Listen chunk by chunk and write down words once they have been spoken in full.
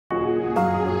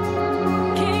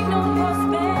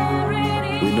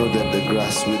know that the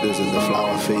grass withers and the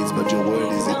flower fades, but your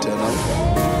word is eternal.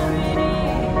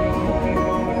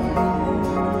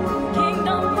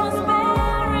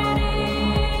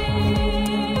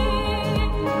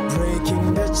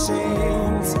 Breaking the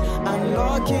chains,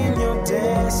 unlocking your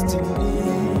destiny.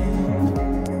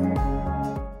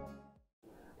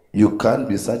 You can't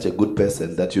be such a good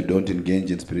person that you don't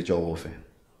engage in spiritual warfare.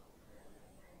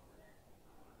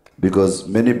 Because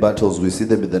many battles, we see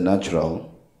them in the natural,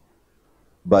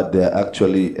 but they're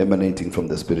actually emanating from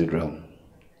the spirit realm.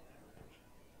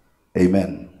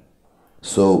 Amen.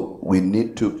 So we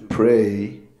need to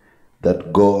pray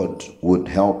that God would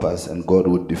help us and God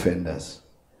would defend us.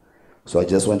 So I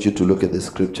just want you to look at the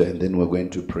scripture and then we're going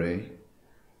to pray.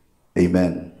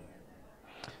 Amen.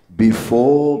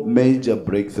 Before major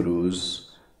breakthroughs,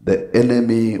 the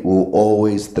enemy will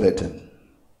always threaten.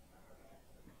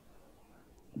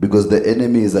 Because the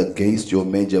enemy is against your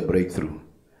major breakthrough.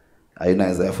 Are you in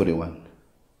Isaiah 41?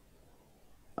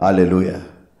 Hallelujah.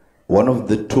 One of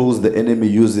the tools the enemy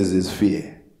uses is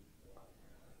fear.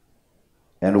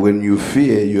 And when you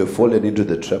fear, you have fallen into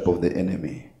the trap of the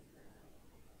enemy.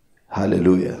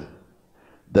 Hallelujah.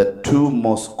 The two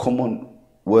most common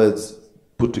words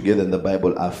put together in the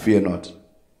Bible are fear not.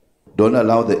 Don't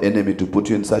allow the enemy to put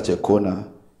you in such a corner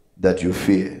that you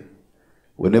fear.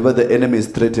 Whenever the enemy is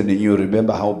threatening you,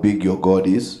 remember how big your God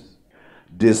is.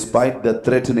 Despite the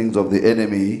threatenings of the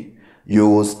enemy, you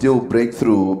will still break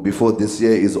through before this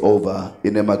year is over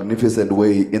in a magnificent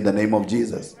way in the name of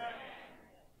Jesus.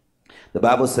 The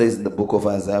Bible says in the book of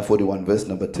Isaiah 41 verse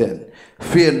number 10,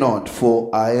 "Fear not,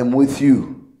 for I am with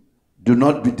you. Do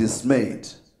not be dismayed,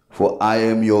 for I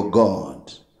am your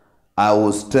God. I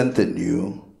will strengthen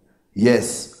you.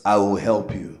 Yes, I will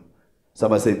help you."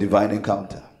 Somebody say divine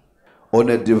encounter. On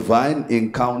a divine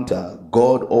encounter,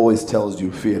 God always tells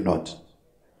you, fear not.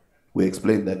 We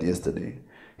explained that yesterday.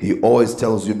 He always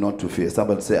tells you not to fear.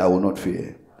 Somebody say, I will not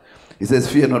fear. He says,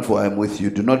 fear not, for I am with you.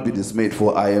 Do not be dismayed,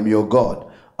 for I am your God.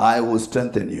 I will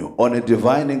strengthen you. On a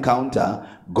divine encounter,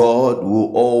 God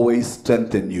will always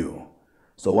strengthen you.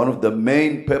 So one of the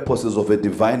main purposes of a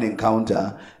divine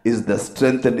encounter is the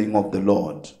strengthening of the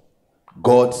Lord.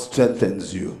 God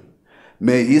strengthens you.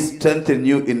 May He strengthen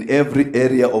you in every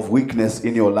area of weakness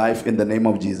in your life in the name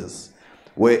of Jesus.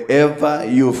 Wherever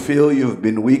you feel you've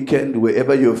been weakened,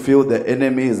 wherever you feel the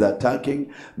enemy is attacking,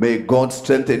 may God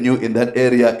strengthen you in that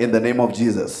area in the name of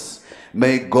Jesus.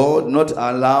 May God not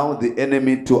allow the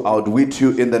enemy to outwit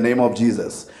you in the name of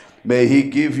Jesus. May He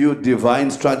give you divine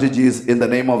strategies in the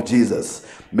name of Jesus.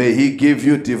 May He give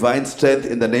you divine strength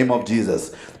in the name of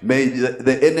Jesus. May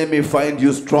the enemy find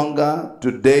you stronger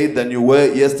today than you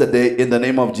were yesterday in the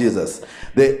name of Jesus.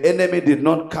 The enemy did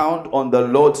not count on the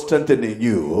Lord strengthening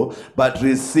you, but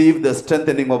receive the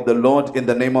strengthening of the Lord in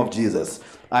the name of Jesus.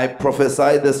 I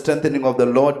prophesy the strengthening of the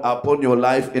Lord upon your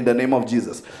life in the name of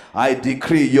Jesus. I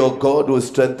decree your God will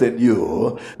strengthen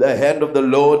you. The hand of the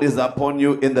Lord is upon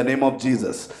you in the name of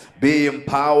Jesus. Be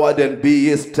empowered and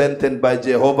be strengthened by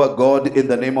Jehovah God in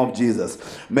the name of Jesus.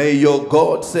 May your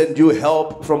God send you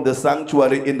help from the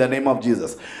sanctuary in the name of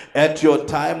Jesus. At your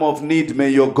time of need, may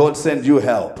your God send you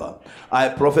help. I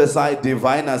prophesy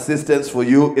divine assistance for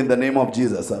you in the name of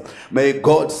Jesus. May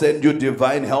God send you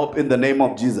divine help in the name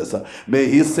of Jesus. May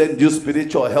He send you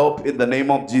spiritual help in the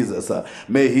name of Jesus.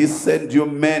 May He send you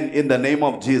men in the name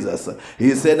of Jesus.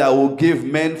 He said, I will give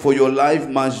men for your life.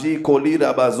 Maji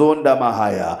kolira bazonda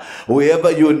mahaya.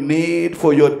 Whoever you need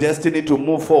for your destiny to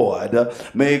move forward,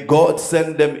 may God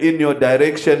send them in your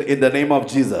direction in the name of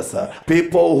Jesus.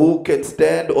 People who can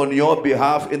stand on your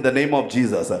behalf in the name of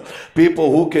Jesus.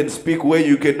 People who can speak where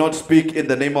you cannot speak in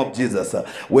the name of Jesus.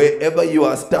 Wherever you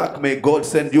are stuck, may God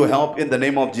send you help in the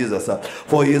name of Jesus.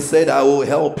 For He said, I will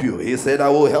help you. He said, I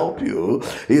will help you.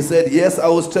 He said, yes, I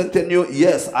will strengthen you.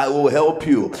 Yes, I will help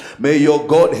you. May your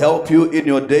God help you in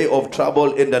your day of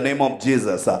trouble in the name of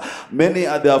Jesus. Many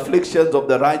are the afflictions of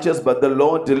the righteous, but the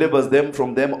Lord delivers them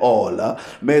from them all.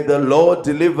 May the Lord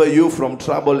deliver you from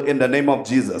trouble in the name of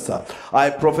Jesus. I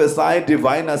prophesy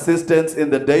divine assistance in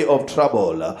the day of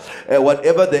trouble.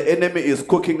 Whatever the enemy is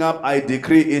cooking up, I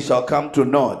decree it shall come to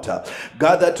naught.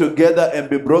 Gather together and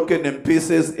be broken in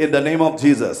pieces in the name of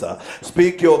Jesus.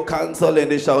 Speak your counsel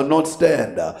and it shall not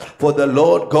stand. For the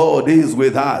Lord God is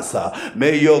with us.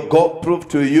 May your God prove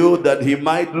to you that He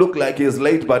might look like He's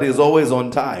late, but He's always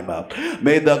on time.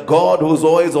 May the the God who's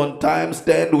always on time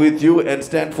stand with you and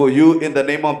stand for you in the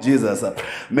name of Jesus.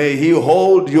 May he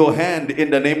hold your hand in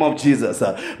the name of Jesus.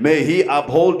 May he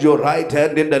uphold your right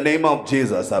hand in the name of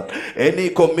Jesus. Any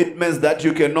commitments that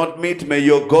you cannot meet, may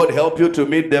your God help you to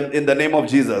meet them in the name of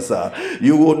Jesus.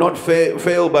 You will not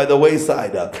fail by the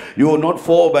wayside. You will not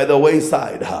fall by the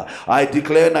wayside. I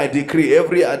declare and I decree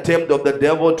every attempt of the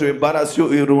devil to embarrass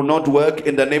you, it will not work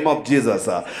in the name of Jesus.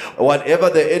 Whatever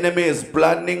the enemy is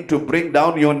planning to bring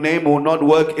down your name will not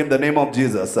work in the name of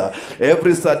Jesus.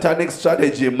 Every satanic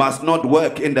strategy must not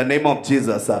work in the name of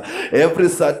Jesus. Every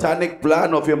satanic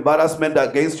plan of embarrassment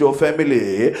against your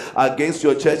family, against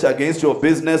your church, against your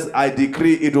business, I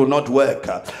decree it will not work.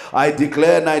 I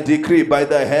declare and I decree by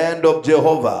the hand of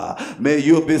Jehovah, may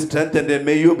you be strengthened and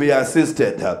may you be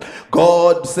assisted.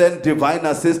 God send divine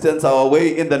assistance our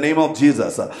way in the name of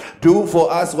Jesus. Do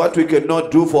for us what we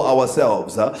cannot do for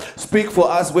ourselves. Speak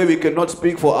for us where we cannot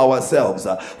speak for ourselves.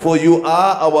 For you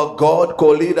are our God.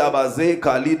 Kolida baze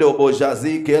kalido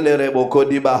bojazi kelerebo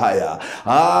kodibahaya.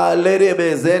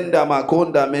 Lerebezenda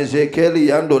makonda mejekeli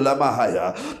yando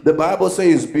lamahaya. The Bible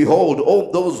says, behold,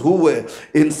 all those who were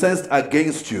incensed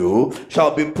against you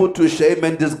shall be put to shame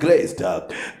and disgraced.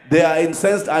 They are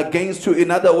incensed against you.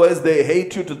 In other words, they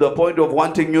hate you to the point of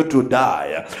wanting you to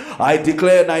die. I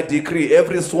declare and I decree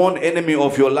every sworn enemy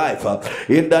of your life,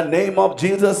 in the name of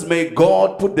Jesus, may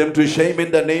God put them to shame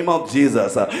in the name of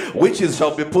Jesus. Witches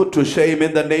shall be put to shame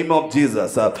in the name of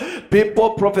Jesus.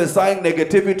 People prophesying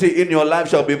negativity in your life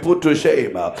shall be put to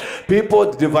shame.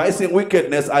 People devising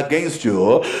wickedness against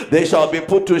you, they shall be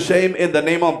put to shame in the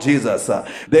name of Jesus.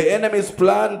 The enemy's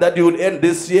plan that you would end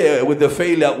this year with a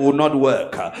failure will not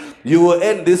work. You will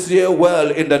end this year well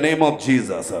in the name of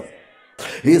Jesus.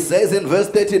 He says in verse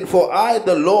 13, for I,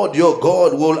 the Lord your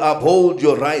God, will uphold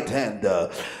your right hand.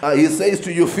 He says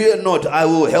to you, fear not, I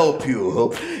will help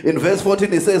you. In verse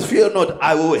 14, he says, fear not,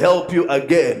 I will help you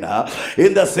again.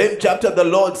 In the same chapter, the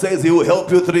Lord says he will help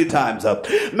you 3 times.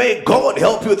 May God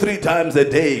help you 3 times a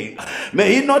day.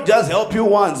 May he not just help you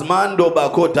once, Mando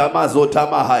Bakota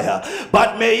Mazotamahaya,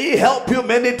 but may he help you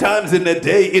many times in a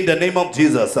day in the name of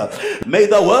Jesus. May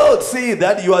the world see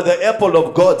that you are the apple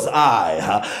of God's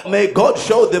eye. May God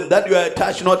show them that you are a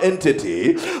touch not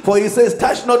entity. For he says,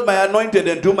 touch not my anointed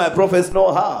and do my prophets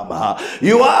no harm.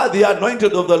 You are the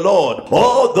anointed of the Lord.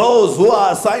 All those who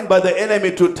are assigned by the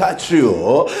enemy to touch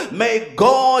you, may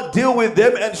God deal with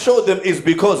them and show them it's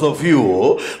because of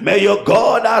you. May your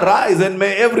God arise and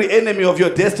may every enemy of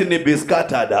your destiny be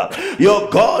scattered. Your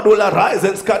God will arise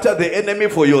and scatter the enemy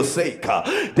for your sake.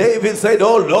 David said,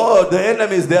 oh Lord, the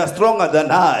enemies, they are stronger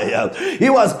than I. He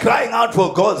was crying out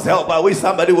for God's help. I wish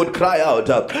somebody would cry out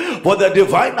for the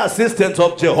divine assistance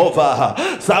of Jehovah.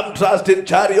 Some trust in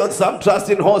chariots, some trust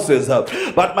in horses,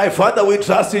 but my Father, we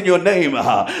trust in your name.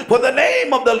 For the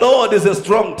name of the Lord is a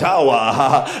strong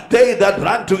tower. They that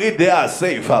run to it, they are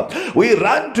safe. We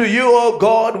run to you, oh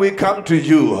God, we come to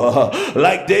you.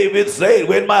 Like David said,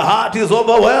 when my heart is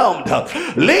overwhelmed,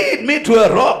 lead me to a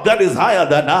rock that is higher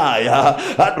than I.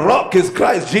 That rock is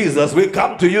Christ Jesus. We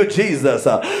come to you, Jesus,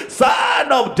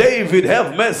 Son of David,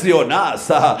 have mercy on us.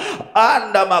 Every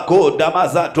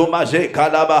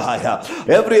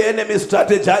enemy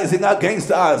strategizing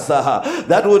against us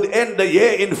that would end the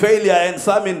year in failure and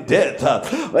some in death,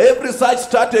 every such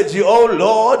strategy, oh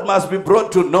Lord, must be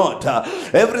brought to naught.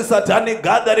 Every satanic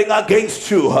gathering against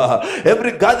you,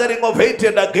 every gathering of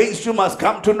hatred against you must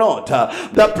come to naught.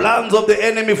 The plans of the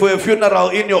enemy for a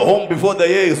funeral in your home before the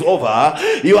year is over,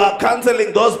 you are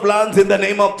cancelling those plans in the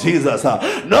name of Jesus.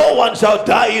 No one shall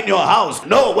die in your house.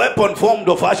 No weapon formed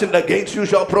or fashioned against you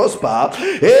shall prosper.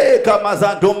 And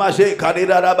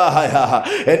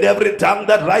every tongue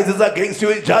that rises against you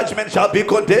in judgment shall be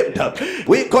condemned.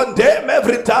 We condemn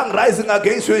every tongue rising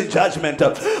against you in judgment.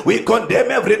 We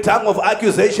condemn every tongue of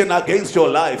accusation against your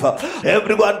life.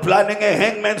 Everyone planning a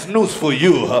hangman's noose for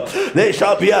you, they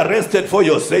shall be arrested for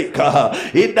your sake.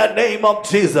 In the name of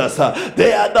Jesus,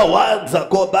 they are the ones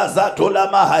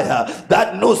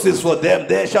that noose is for them.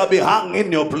 They shall be hung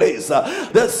in your place.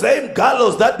 The same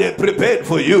gallows that they prepared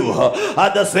for you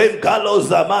are the same gallows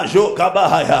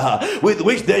with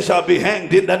which they shall be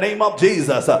hanged in the name of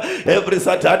Jesus. Every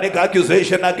satanic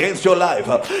accusation against your life,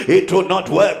 it will not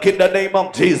work in the name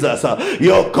of Jesus.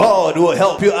 Your God will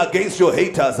help you against your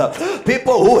haters.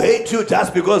 People who hate you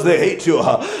just because they hate you,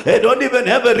 they don't even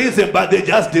have a reason, but they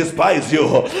just despise you.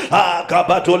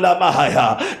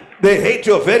 They hate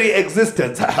your very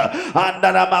existence. The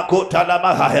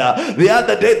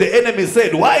other day the enemy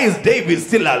said, why is David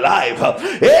still alive?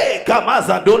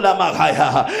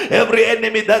 Every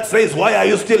enemy that says, why are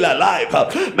you still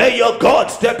alive? May your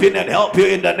God step in and help you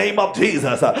in the name of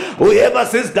Jesus. Whoever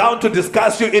sits down to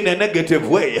discuss you in a negative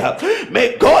way,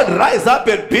 may God rise up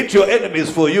and beat your enemies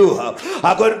for you.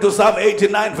 According to Psalm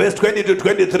 89 verse 20 to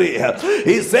 23,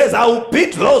 he says, I will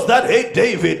beat those that hate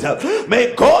David.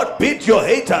 May God beat your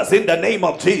haters in the name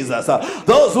of Jesus.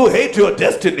 Those who hate your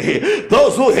destiny,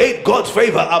 those who hate God's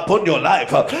favor upon your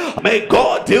life, may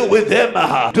God deal with them.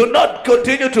 Do not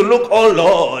continue to look, oh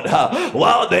Lord,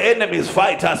 while the enemies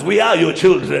fight us. We are your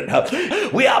children.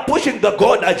 We are pushing the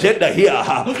God agenda here.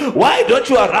 Why don't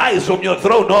you arise from your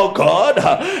throne, oh God,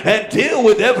 and deal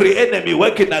with every enemy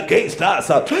working against us?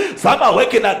 Some are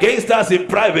working against us in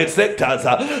private sectors.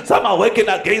 Some are working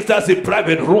against us in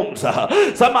private rooms.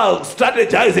 Some are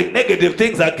strategizing negative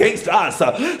things against us.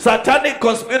 Satanic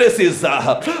conspiracies,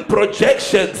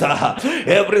 projections,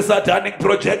 every satanic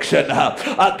projection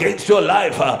against your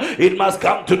life, it must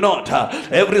come to naught.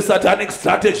 Every satanic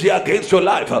strategy against your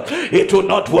life, it will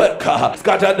not work.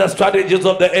 Scatter the strategies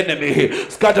of the enemy,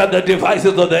 scatter the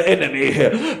devices of the enemy.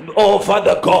 Oh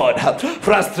Father God,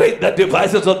 frustrate the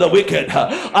devices of the wicked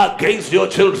against your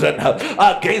children,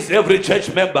 against every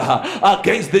church member,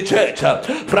 against the church.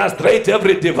 Frustrate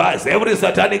every device, every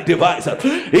satanic device.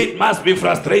 It must be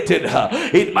frustrated.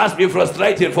 It must be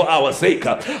frustrated for our sake.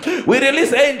 We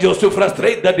release angels to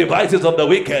frustrate the devices of the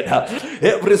wicked.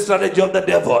 Every strategy of the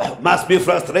devil must be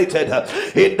frustrated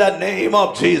in the name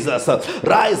of Jesus.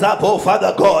 Rise up, oh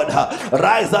Father God.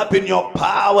 Rise up in your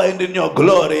power and in your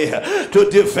glory to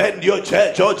defend your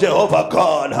church, oh Jehovah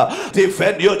God.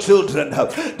 Defend your children.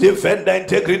 Defend the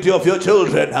integrity of your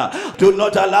children. Do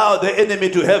not allow the enemy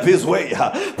to have his way.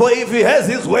 For if he has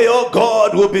his way, oh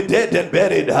God, will be dead and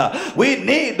buried. We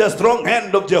need the strong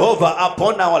hand of Jehovah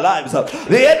upon our lives.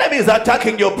 The enemy is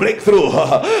attacking your breakthrough.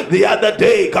 The other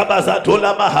day,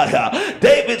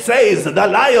 David says the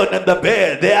lion and the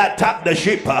bear, they attacked the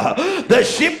sheep. The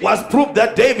sheep was proof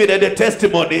that David had a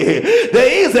testimony.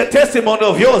 There is a testimony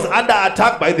of yours under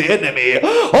attack by the enemy.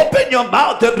 Open your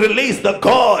mouth and release the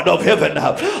God of heaven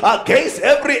against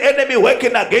every enemy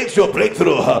working against your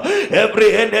breakthrough.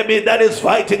 Every enemy that is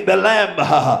fighting the lamb.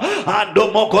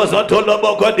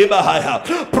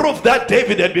 Proof that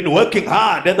David had been working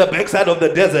hard at the backside of the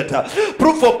desert.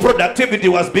 Proof of productivity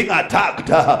was being attacked.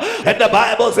 And the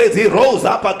Bible says he rose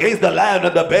up against the lion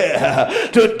and the bear.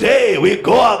 Today we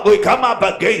come up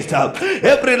against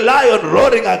every lion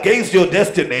roaring against your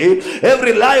destiny,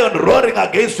 every lion roaring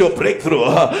against your breakthrough.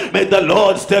 May the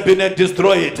Lord step in and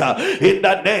destroy it in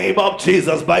the name of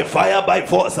Jesus, by fire, by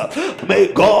force. May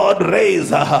God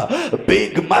raise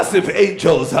big massive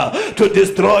angels to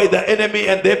destroy the enemy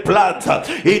and their plans.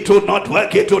 It will not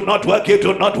work, it will not work, it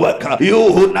will not work.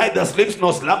 You who neither sleeps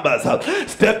nor slumbers,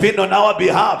 step in on our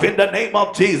behalf in the name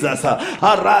of Jesus.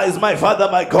 Arise, my Father,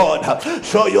 my God.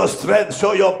 Show your strength,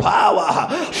 show your power.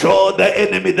 Show the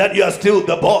enemy that you are still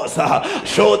the boss.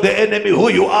 Show the enemy who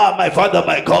you are, my Father,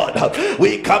 my God.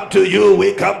 We come to you,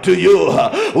 we come to you.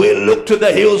 We look to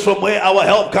the hills from where our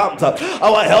help comes.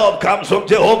 Our help comes from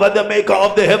Jehovah, the maker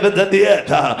of the heavens and the earth.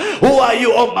 Who are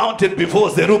you, O mountain, before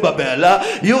Zerubbabel?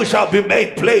 You shall be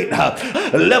made plain.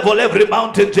 Level every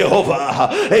mountain, Jehovah.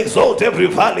 Exalt every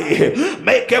valley.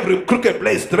 Make every crooked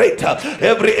place straight.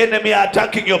 Every enemy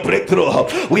attacking your breakthrough,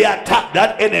 we attack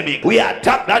that enemy. We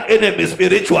attack that enemy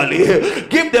spiritually.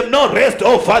 Give them no rest,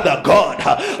 oh Father God.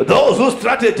 Those who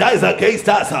strategize against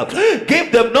us,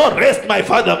 give them no rest, my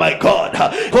Father, my God.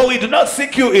 For we do not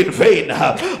seek you in vain.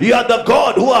 You are the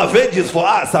God who avenges for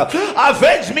us.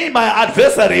 Avenge me, my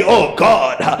adversary, oh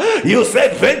God. You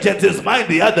said vengeance is mine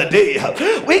the other day.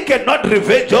 We cannot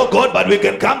revenge, oh God, but we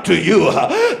can come to you,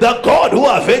 the God who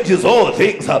avenges all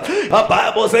things. The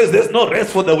Bible says there's no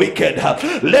rest for the wicked.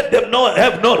 Let them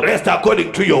have no rest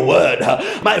according to your word.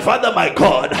 My Father, my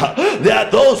God, there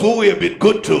are those who we have been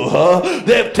good to.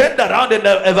 They've turned around and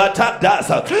have attacked us.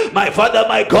 My Father,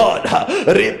 my God,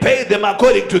 repay them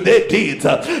according to their deeds.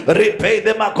 Repay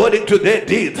them according to their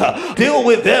deeds. Deal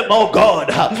with them, oh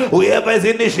God. Whoever is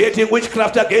initiating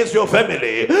witchcraft against your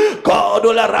family, God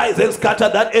will arise and scatter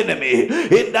that enemy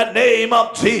in the name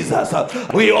of Jesus.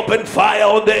 We open fire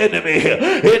on the enemy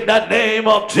in the name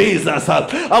of Jesus.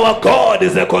 Our God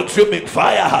is a consuming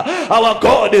fire. Our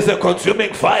God is a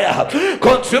consuming fire.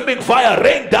 Consuming fire,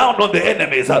 rain down on the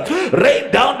enemies.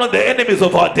 Rain down on the enemies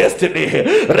of our destiny.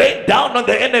 Rain down on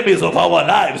the enemies of our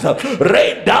lives.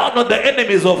 Rain down down on the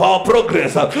enemies of our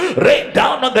progress. Rain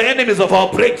down on the enemies of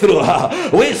our breakthrough.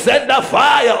 We send the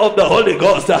fire of the Holy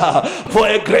Ghost, for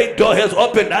a great door has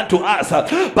opened unto us,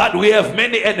 but we have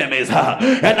many enemies.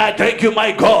 And I thank you,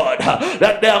 my God,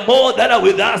 that there are more that are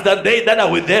with us than they that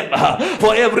are with them.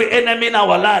 For every enemy in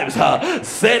our lives,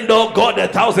 send, oh God,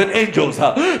 1,000 angels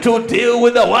to deal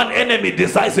with the one enemy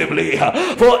decisively.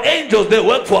 For angels, they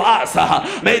work for us.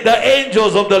 May the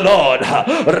angels of the Lord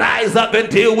rise up and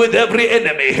deal with every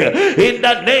enemy in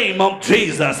the name of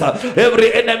Jesus.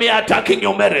 Every enemy attacking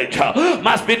your marriage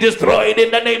must be destroyed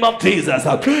in the name of Jesus.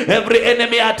 Every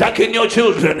enemy attacking your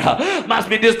children must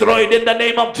be destroyed in the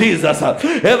name of Jesus.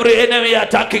 Every enemy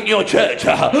attacking your church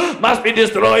must be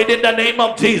destroyed in the name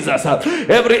of Jesus.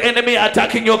 Every enemy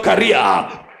attacking your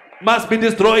career must be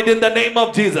destroyed in the name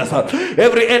of Jesus.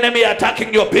 Every enemy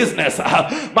attacking your business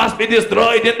must be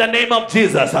destroyed in the name of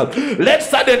Jesus. Let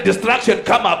sudden destruction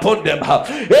come upon them.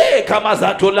 Let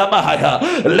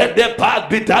their path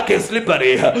be dark and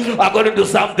slippery. According to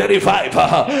Psalm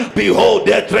 35, behold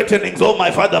their threatenings, oh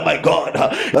my Father, my God.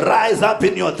 Rise up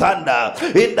in your thunder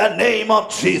in the name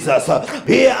of Jesus.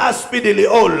 Hear us speedily,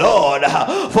 oh Lord,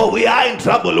 for we are in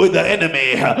trouble with the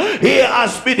enemy. Hear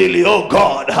us speedily, oh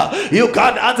God. You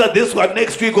can't answer this one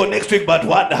next week or next week but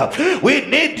one. We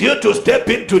need you to step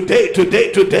in today.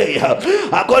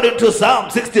 According to Psalm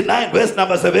 69 verse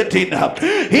number 17,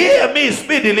 hear me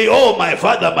speedily, oh my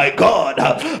Father, my God.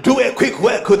 Do a quick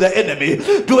work with the enemy.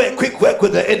 Do a quick work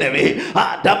with the enemy.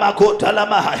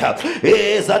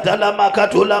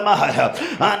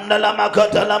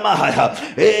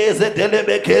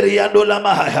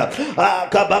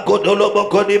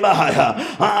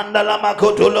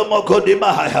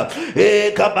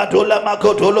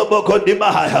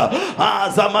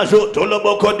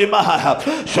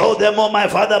 Show them, oh my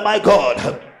Father, my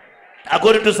God.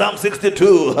 According to Psalm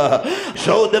 62,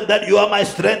 show them that you are my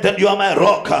strength and you are my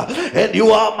rock and you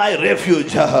are my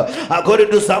refuge. According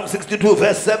to Psalm 62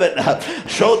 verse 7,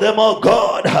 show them, oh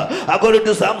God, according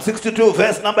to Psalm 62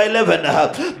 verse number 11,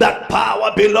 that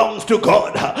power belongs to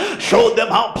God. Show them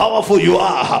how powerful you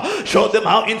are. Show them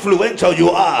how influential you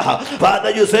are.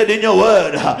 Father, you said in your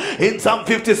word, in Psalm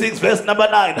 56 verse number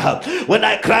 9, when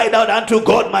I cried out unto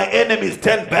God, my enemies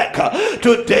turned back.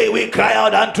 Today we cry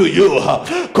out unto you.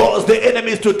 Cause the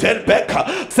enemies to turn back.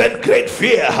 Send great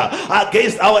fear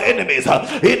against our enemies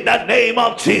in the name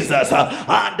of Jesus.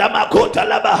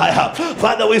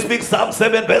 Father, we speak Psalm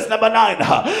 7 verse number 9.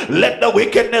 Let the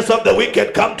wickedness of the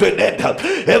wicked come to an end.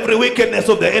 Every wickedness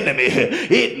of the enemy,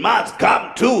 it must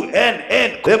come to an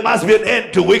end. There must be an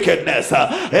end to wickedness.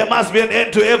 There must be an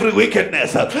end to every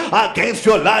wickedness against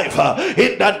your life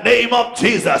in the name of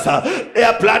Jesus. They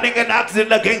are planning an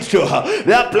accident against you.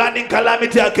 They are planning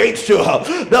calamity against you.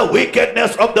 The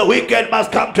wickedness of the wicked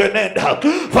must come to an end.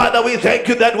 Father, we thank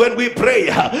you that when we pray,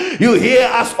 you hear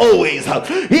us always.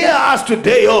 Hear us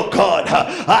today, oh God.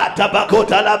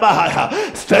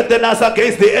 Strengthen us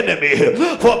against the enemy,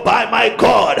 for by my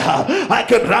God I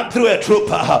can run through a troop.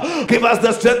 Give us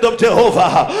the strength of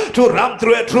Jehovah to run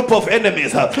through a troop of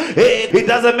enemies. It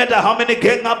doesn't matter how many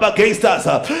gang up against us.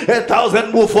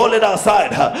 1,000 will fall at our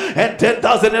side and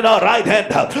 10,000 in our right hand,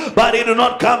 but it do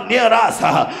not come near us.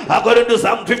 According to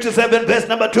Psalm 57 verse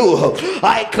number 2,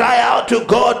 I cry out to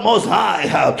God most high,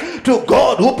 to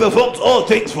God who performs all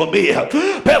things for me.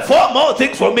 Perform all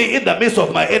things for me in the midst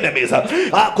of my enemies.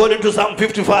 According to Psalm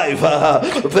 55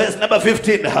 verse number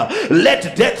 15,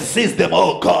 let death seize them,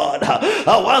 oh God.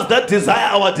 Ones that desire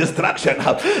our destruction,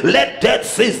 let death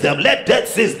seize them. Let death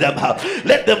seize them.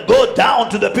 Let them go down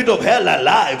to the pit of hell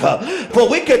alive, for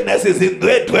wickedness is in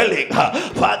their dwelling.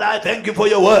 Father, I thank you for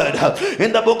your word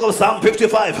in the book of Psalm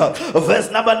 55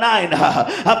 verse number 9.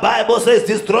 A Bible says,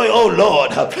 destroy, O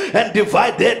Lord, and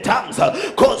divide their tongues,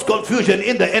 cause confusion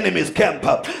in the enemy's camp.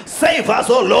 Save us,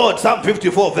 O Lord. Psalm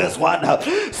 54 verse 1.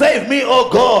 Save me, O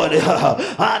God,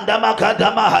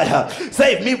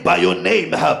 save me by your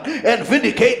name, and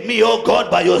vindicate me, O God,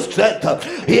 by your strength.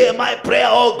 Hear my prayer,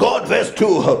 O God. Verse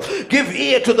 2. Give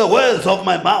ear to the words of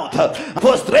my mouth,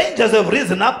 for strangers have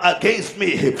risen up against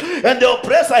me, and the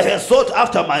oppressor has sought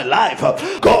after my life.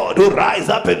 God, who rise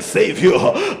up and save you.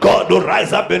 God, who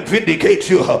rise up and vindicate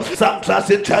you. Some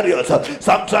trust in chariots,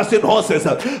 some trust in horses,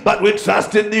 but we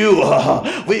trust in you.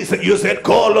 You said,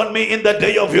 call on me in the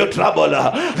day of your trouble.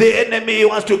 The enemy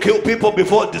wants to kill people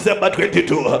before December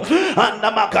 22.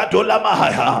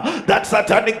 That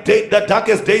satanic day, the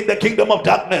darkest day in the kingdom kingdom of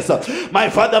darkness. My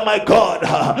Father, my God,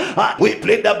 we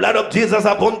plead the blood of Jesus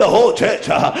upon the whole church,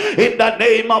 in the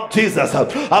name of Jesus,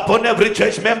 upon every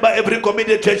church member, every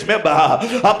committed church member,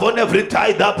 upon every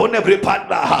tithe, upon every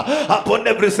partner, upon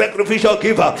every sacrificial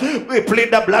giver. We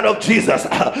plead the blood of Jesus.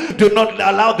 Do not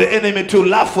allow the enemy to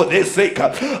laugh for their sake.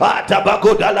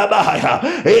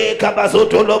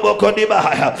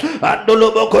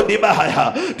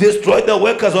 Destroy the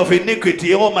workers of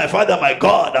iniquity. Oh my Father, my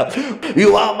God,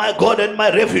 you are my God and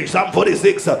my refuge. Psalm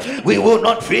 46. We will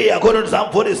not fear, according to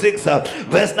Psalm 46,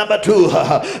 verse number 2.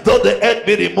 Though the earth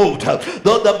be removed,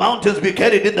 though the mountains be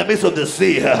carried in the midst of the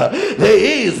sea, there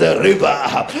is a river.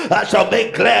 I shall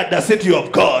make glad the city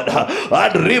of God.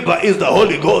 And river is the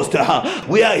Holy Ghost.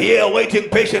 We are here waiting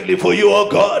patiently for you, oh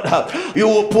God. You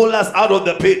will pull us out of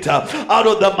the pit, out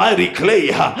of the miry clay.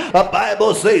 The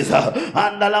Bible says,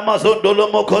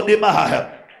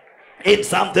 in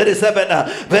Psalm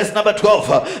 37, verse number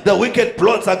 12, the wicked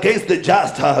plots against the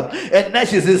just and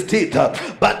gnashes his teeth,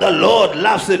 but the Lord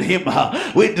laughs at him.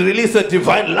 We release a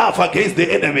divine laugh against the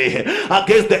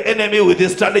enemy with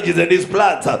his strategies and his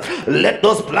plans. Let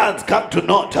those plans come to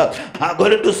naught.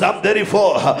 According to Psalm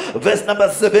 34, verse number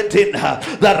 17,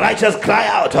 the righteous cry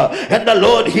out, and the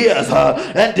Lord hears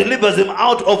and delivers him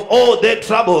out of all their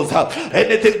troubles.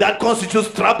 Anything that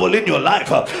constitutes trouble in your life,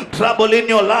 trouble in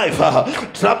your life,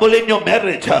 trouble in your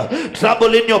marriage,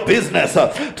 trouble in your business,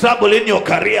 trouble in your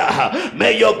career,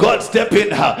 may your God step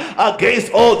in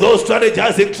against all those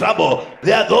strategizing trouble.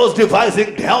 There are those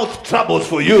devising health troubles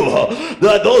for you.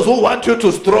 There are those who want you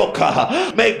to stroke.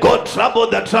 May God trouble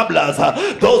the troublers.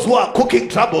 Those who are cooking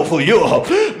trouble for you,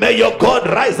 may your God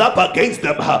rise up against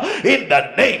them in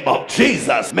the name of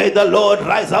Jesus. May the Lord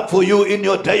rise up for you in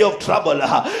your day of trouble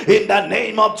in the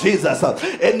name of Jesus.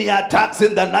 Any attacks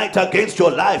in the night against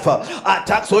your life,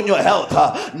 attacks on your health,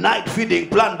 night feeding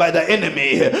planned by the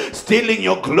enemy, stealing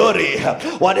your glory,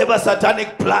 whatever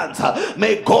satanic plans,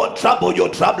 may God trouble your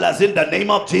troublers in the name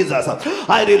of Jesus.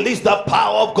 I release the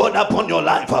power of God upon your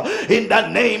life in the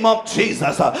name of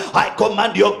Jesus. I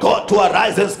command your God to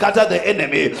arise and scatter the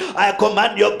enemy. I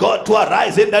command your God to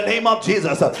arise in the name of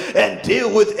Jesus and deal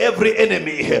with every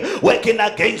enemy working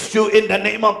against you in the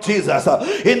name of Jesus.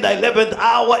 In the 11th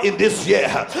hour in this year,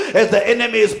 as the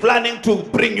enemy is planning to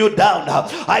bring you down,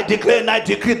 I declare and I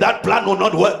decree that plan will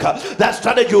not work. That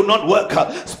strategy will not work.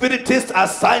 Spiritists are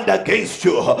signed against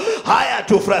you, hired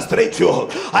to frustrate you.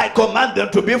 I command them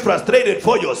to be frustrated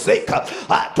for your sake.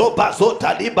 Whatever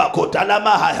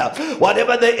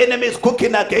the enemy is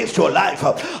cooking against your life,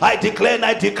 I declare and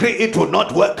I decree it will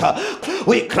not work.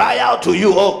 We cry out to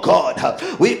you, oh God.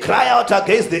 We cry out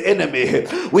against the enemy.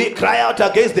 We cry out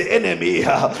against the enemy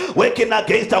working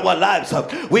against our lives.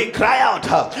 We cry out,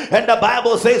 and the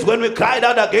Bible says when we cried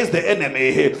out against the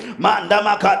enemy,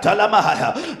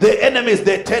 the enemies,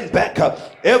 they turn back.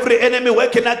 Every enemy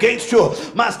working against you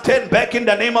must turn back in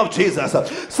the name of Jesus.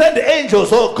 Send angels,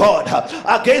 oh God,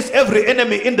 against every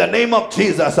enemy in the name of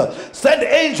Jesus. Send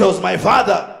angels, my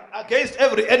Father, against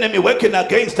every enemy working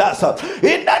against us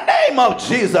in the name of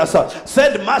Jesus.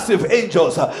 Send massive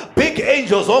angels, big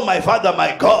angels, oh my Father,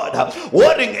 my God,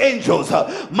 warring angels.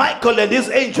 Michael and his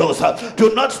angels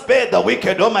do not spare the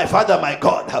wicked, oh my Father, my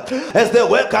God, as they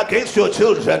work against your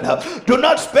children. Do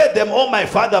not spare them, oh my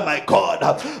Father, my God.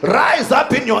 Rise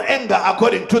up in your anger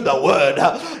according to the word,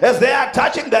 as they are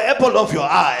touching the apple of your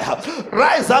eye.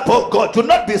 Rise up, oh God. Do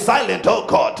not be silent, oh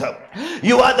God.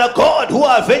 You are the God who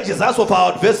avenges us of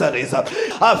our adversaries.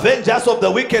 Avenge us of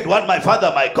the wicked one, my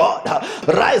Father, my God.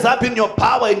 Rise up in your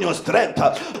power, in your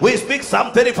strength. We speak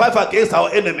Psalm 35 against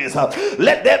our enemies.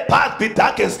 Let their path be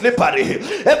dark and slippery.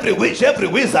 Every witch, every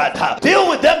wizard, deal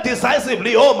with them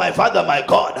decisively, oh my Father, my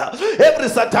God. Every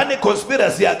satanic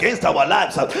conspiracy against our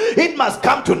lives, it must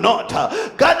come to naught.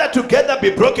 Gather together,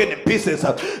 be broken in pieces.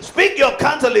 Speak your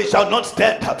counsel, it shall not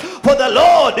stand. For the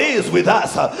Lord is with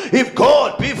us. If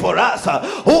God be for us,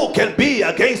 who can be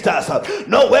against us?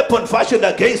 No weapon fashioned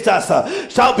against us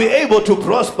shall be able to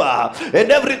prosper, and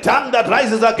every tongue that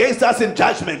rises against us in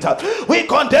judgment, we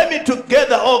condemn it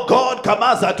together, oh God.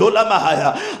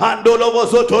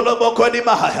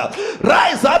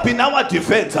 Rise up in our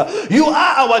defense. You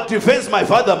are our defense, my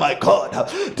Father, my God.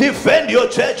 Defend your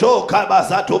church, oh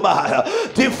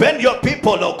defend your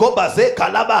people, oh.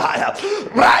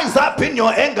 Rise up in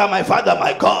your anger, my Father,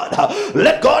 my God.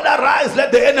 Let God arise,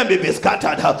 let the enemy enemy be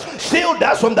scattered. Shield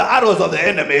us from the arrows of the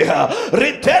enemy.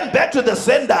 Return back to the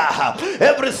sender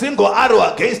every single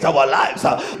arrow against our lives.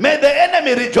 May the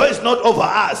enemy rejoice not over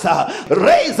us.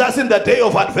 Raise us in the day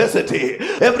of adversity.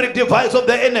 Every device of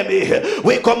the enemy,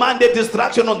 we command a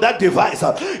destruction on that device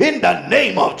in the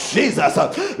name of Jesus.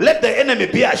 Let the enemy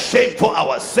be ashamed for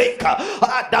our sake.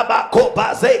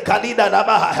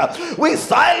 We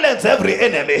silence every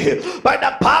enemy by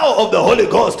the power of the Holy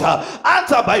Ghost.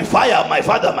 Answer by fire, my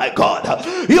Father, my God.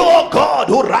 You, oh God,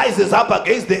 who rises up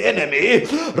against the enemy,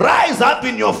 rise up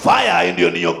in your fire and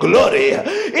in your glory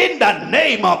in the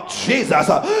name of Jesus.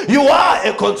 You are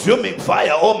a consuming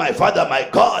fire, oh my Father, my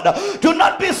God. Do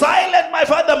not be silent, my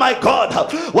Father, my God,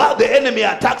 while the enemy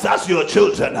attacks us, your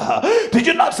children. Did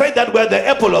you not say that we're the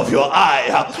apple of your eye?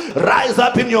 Rise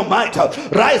up in your might,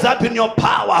 rise up in your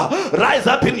power, rise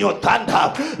up in your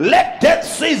thunder. Let death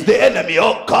seize the enemy,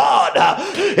 oh God.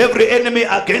 Every enemy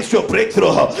against your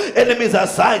breakthrough, enemies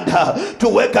assigned to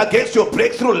work against your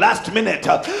breakthrough last minute.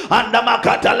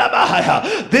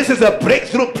 This is a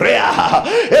breakthrough prayer.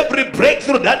 Every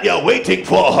breakthrough that you're waiting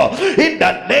for, in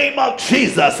the name of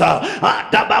Jesus.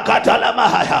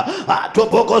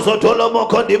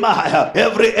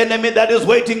 Every enemy that is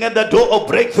waiting at the door of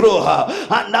breakthrough,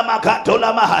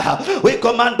 we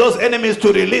command those enemies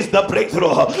to release the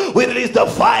breakthrough. We release the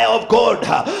fire of God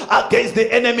against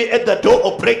the enemy at the door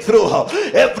of breakthrough.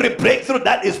 Every breakthrough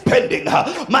that is pending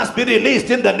must be released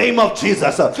in the name of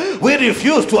Jesus. We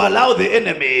refuse to allow the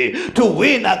enemy to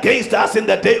win against us in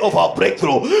the day of our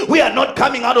breakthrough. We are not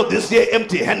coming out of this year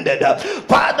empty-handed.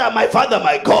 Father, my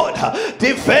God,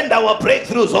 defend our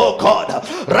breakthroughs, oh God.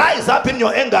 Rise up in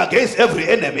your anger against every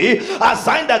enemy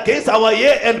assigned against our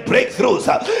year-end breakthroughs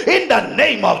in the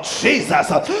name of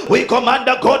Jesus. We command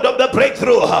the God of the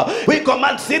breakthrough. We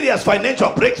command serious financial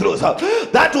breakthroughs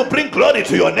that will bring glory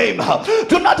to your name.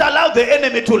 Do not allow the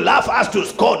enemy to laugh us to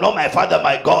scorn, oh my Father,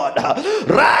 my God.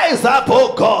 Rise up,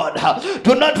 oh God.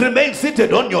 Do not remain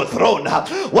seated on your throne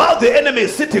while the enemy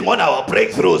is sitting on our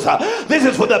breakthroughs. This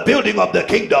is for the building of the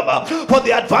kingdom, for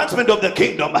the advancement of the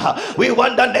kingdom. We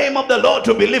want the name of the Lord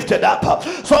to be lifted up.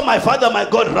 So my Father, my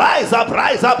God, rise up,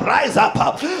 rise up, rise up,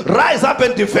 rise up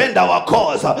and defend our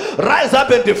cause. Rise up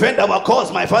and defend our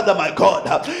cause, my Father, my God.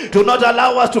 Do not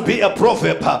allow us to be a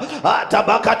proverb, a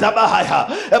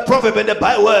proverb in the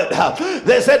byword.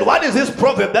 They said, what is this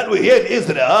proverb that we hear in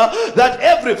Israel, that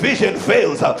every vision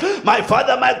fails? My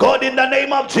Father, my God, in the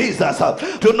name of Jesus,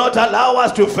 do not allow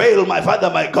us to fail, my Father,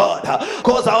 my God.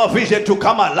 Cause our vision to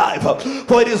come alive,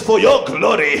 for it is for your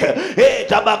glory.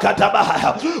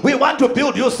 We want to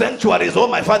build you sanctuaries, oh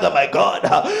my Father, my God.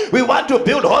 We want to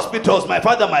build hospitals, my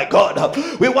Father, my God.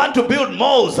 We want to build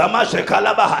malls,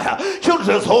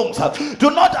 children's homes. Do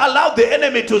not allow the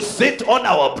enemy to sit on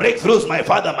our breakthroughs, my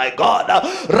Father, my God.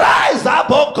 Rise up,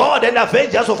 oh God, and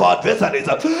avenge us of our adversaries.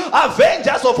 Avenge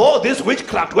us of all this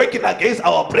witchcraft working against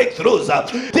our breakthroughs.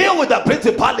 Deal with the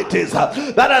principalities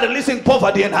that are releasing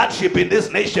poverty and hardship in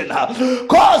this nation,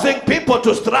 causing people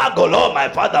to struggle, oh my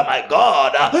Father, my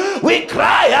God. We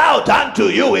cry out unto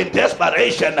you in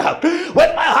desperation.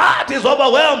 When my heart is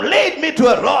overwhelmed, lead me to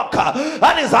a rock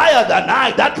that is higher than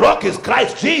I. That rock is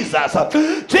Christ Jesus.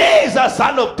 Jesus,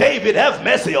 Son of David, have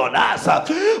mercy on us.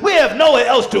 We have nowhere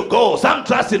else to go. Some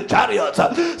trust in chariots,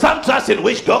 some trust in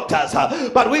witch doctors,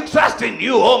 but we trust in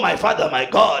you, oh my Father, my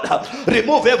God.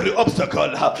 Remove every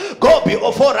obstacle. Go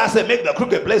before us and make the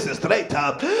crooked places straight.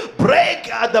 Break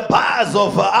the bars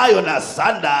of iron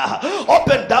asunder.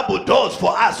 Open double doors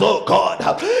for us, oh God.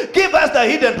 Give us the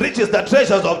hidden riches, the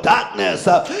treasures of darkness.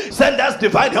 Send us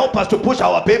divine helpers to push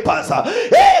our papers.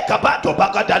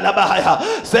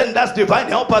 Send us divine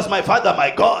helpers, my Father,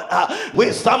 my God.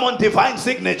 We summon divine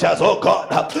signatures, oh God.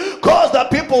 Cause the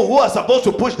people who are supposed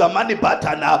to push the money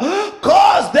button,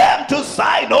 cause them to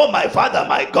sign, oh my Father,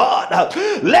 my God.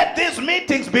 Let these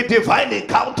meetings be divine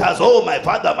encounters, oh my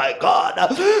Father, my God.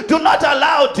 Do not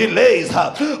allow delays,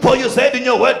 for you said in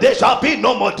your word there shall be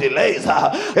no more delays.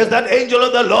 As that angel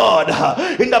of the Lord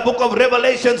in the book of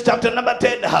Revelations chapter number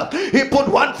 10, he put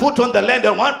one foot on the land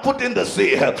and one foot in the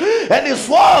sea, and he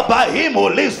swore by him who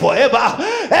lives forever,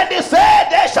 and he said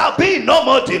there shall be no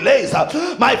more delays.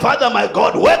 My Father, my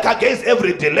God, work against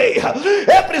every delay,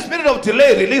 every spirit of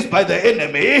delay released by the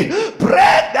enemy.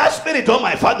 Break that spirit, oh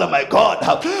my Father, my God.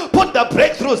 Put the the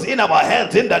breakthroughs in our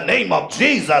hands in the name of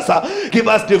Jesus. Give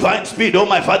us divine speed, oh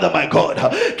my Father, my God.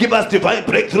 Give us divine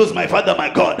breakthroughs, my Father, my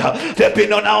God. Step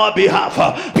in on our behalf.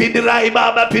 Pindirai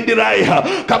Baba,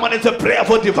 Pindirai. Come on, it's a prayer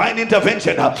for divine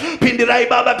intervention. Pindirai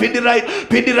Baba, Pindirai,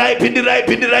 Pindirai, Pindirai,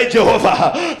 Pindirai,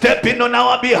 Jehovah. Step in on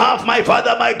our behalf, my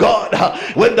Father, my God.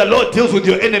 When the Lord deals with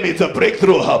your enemy, it's a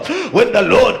breakthrough. When the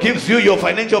Lord gives you your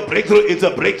financial breakthrough, it's a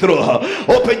breakthrough.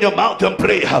 Open your mouth and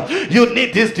pray. You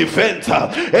need this defense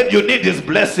and you need this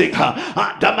blessing.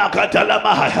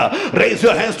 Raise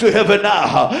your hands to heaven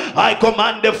now. I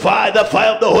command the fire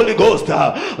of the Holy Ghost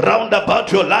round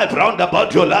about your life, round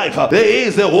about your life. There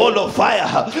is a wall of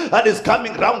fire that is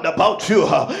coming round about you.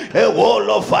 A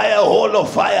wall of fire, a wall of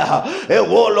fire, a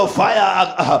wall of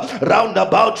fire round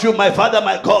about you, my Father,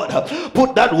 my God.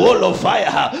 Put that wall of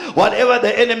fire. Whatever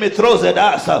the enemy throws at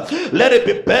us, let it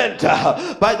be burnt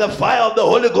by the fire of the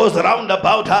Holy Ghost round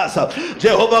about us.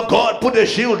 Jehovah God, put a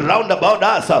shield round about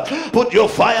us. Put your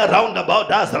fire round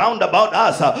about us, round about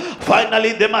us.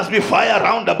 Finally, there must be fire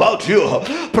round about you,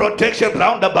 protection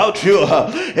round about you.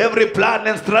 Every plan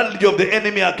and strategy of the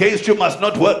enemy against you must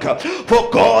not work, for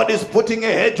God is putting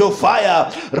a hedge of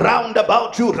fire round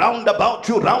about you, round about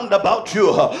you, round about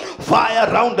you.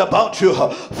 Fire round about you,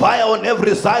 fire on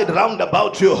every side round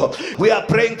about you. We are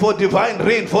praying for divine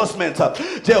reinforcements.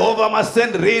 Jehovah must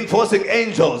send reinforcing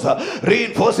angels,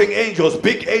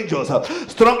 big angels.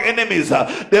 Strong enemies,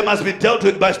 they must be dealt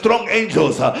with by strong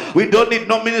angels. We don't need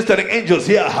no ministering angels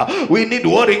here. We need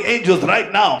warring angels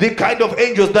right now. The kind of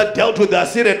angels that dealt with the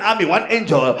Assyrian army. One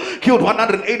angel killed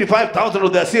 185,000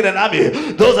 of the Assyrian army.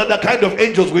 Those are the kind of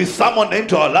angels we summon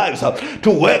into our lives to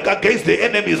work against the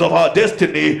enemies of our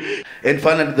destiny. And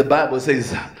finally, the Bible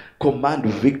says, command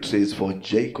victories for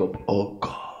Jacob, oh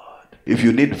God. If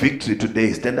you need victory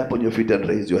today, stand up on your feet and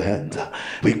raise your hands.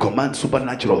 We command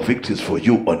supernatural victories for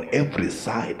you on every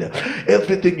side.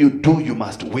 Everything you do, you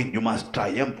must win. You must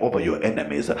triumph over your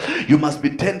enemies. You must be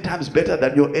 10 times better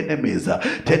than your enemies.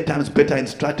 10 times better in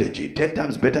strategy. 10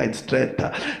 times better in strength.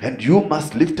 And you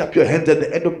must lift up your hands at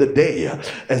the end of the day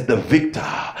as the victor.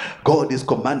 God is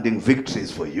commanding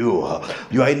victories for you.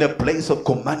 You are in a place of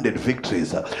commanded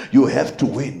victories. You have to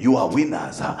win. You are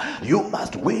winners. You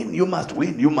must win. You must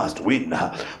win. You must win.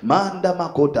 Manda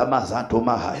makota mazato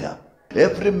mahaya.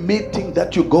 Every meeting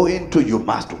that you go into, you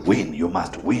must win. You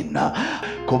must win.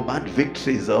 Command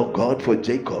victories, oh God, for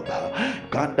Jacob.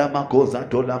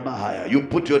 You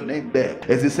put your name there.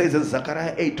 As it says in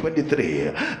Zechariah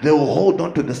 8:23, they will hold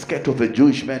on to the skirt of a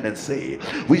Jewish man and say,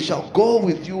 we shall go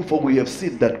with you, for we have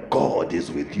seen that God is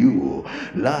with you.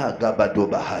 La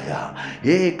gabadobahaya.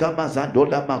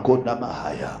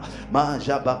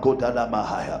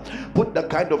 Put the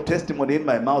kind of testimony in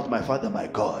my mouth, my Father, my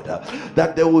God,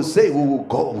 that they will say, we will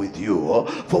go with you,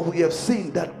 for we have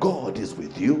seen that God is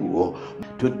with you.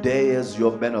 Today, as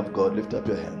your men of God, lift up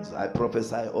your hands. I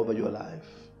prophesy over your life.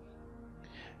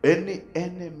 Any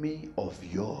enemy of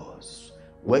yours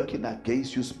working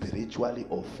against you spiritually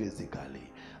or physically,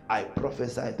 I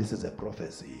prophesy, this is a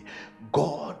prophecy,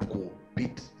 God will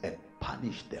beat and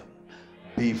punish them.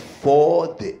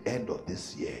 Before the end of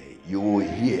this year, you will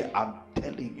hear, I'm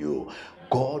telling you,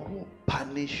 God will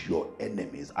punish your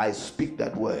enemies. I speak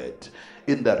that word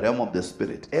in the realm of the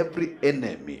spirit. Every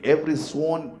enemy, every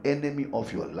sworn enemy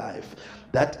of your life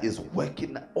that is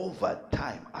working over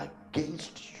time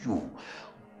against you,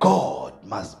 God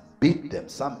must beat them.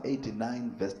 Psalm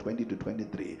 89 verse 20 to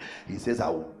 23. He says, I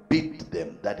will beat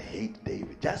them that hate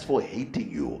David. Just for hating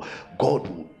you, God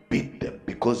will beat them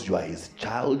because you are his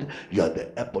child. You are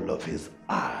the apple of his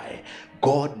eye.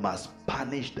 God must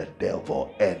punish the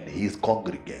devil and his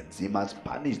congregants. He must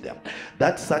punish them.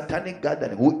 That satanic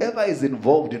gathering, whoever is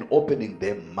involved in opening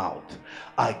their mouth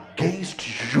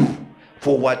against you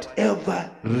for whatever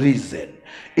reason,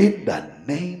 in the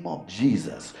name of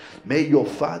Jesus, may your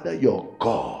Father, your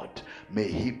God, may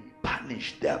he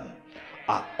punish them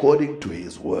according to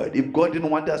his word. If God didn't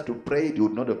want us to pray it, he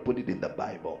would not have put it in the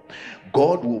Bible.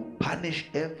 God will punish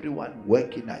everyone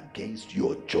working against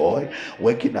your joy,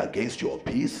 working against your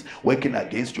peace, working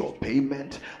against your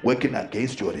payment, working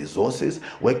against your resources,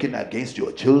 working against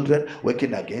your children,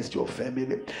 working against your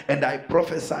family. And I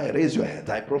prophesy, raise your hands,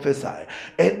 I prophesy,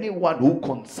 anyone who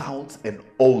consults an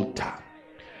altar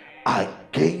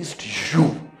against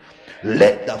you,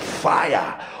 let the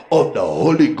fire of the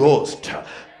Holy Ghost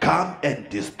come and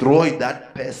destroy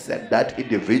that person, that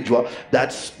individual,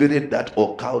 that spirit, that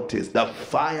occultist. The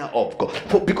fire of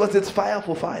God, because it's fire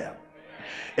for fire.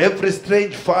 Every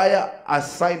strange fire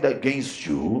assigned against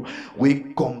you,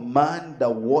 we command the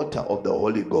water of the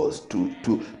Holy Ghost to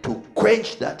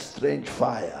quench that strange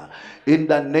fire in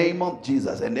the name of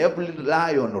Jesus. And every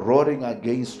lion roaring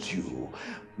against you,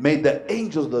 may the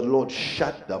angels of the Lord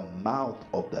shut the mouth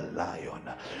of the lion.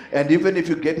 And even if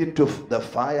you get into the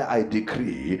fire, I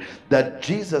decree that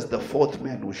Jesus, the fourth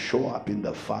man, will show up in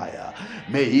the fire.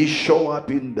 May he show up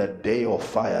in the day of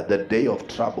fire, the day of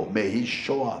trouble. May he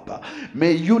show up.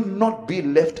 May you not be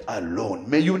left alone.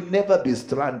 May you never be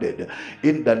stranded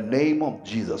in the name of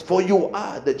Jesus. For you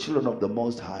are the children of the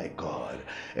Most High God.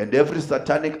 And every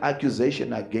satanic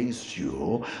accusation against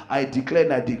you, I declare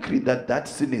and I decree that that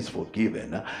sin is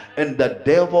forgiven. And the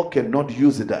devil cannot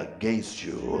use it against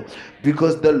you,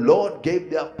 because the Lord gave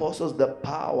the apostles the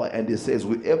power, and he says,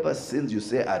 whoever sins you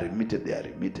say are remitted, they are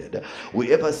remitted.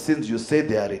 Whoever sins you say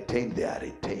they are retained, they are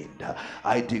retained.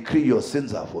 I decree your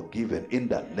sins are forgiven in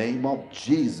the name of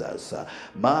Jesus.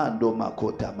 Mando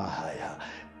makota mahaya.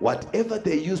 Whatever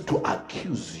they used to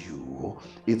accuse you,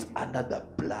 it's under the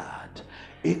blood.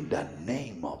 In the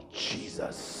name of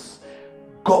Jesus,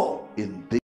 go in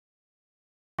this.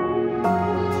 We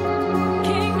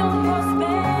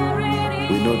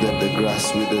know that the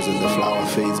grass withers and the flower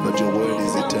fades, but your word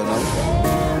is eternal.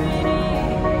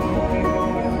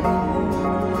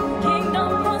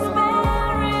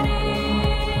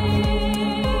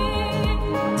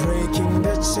 Breaking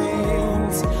the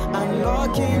chains,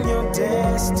 unlocking your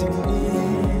destiny.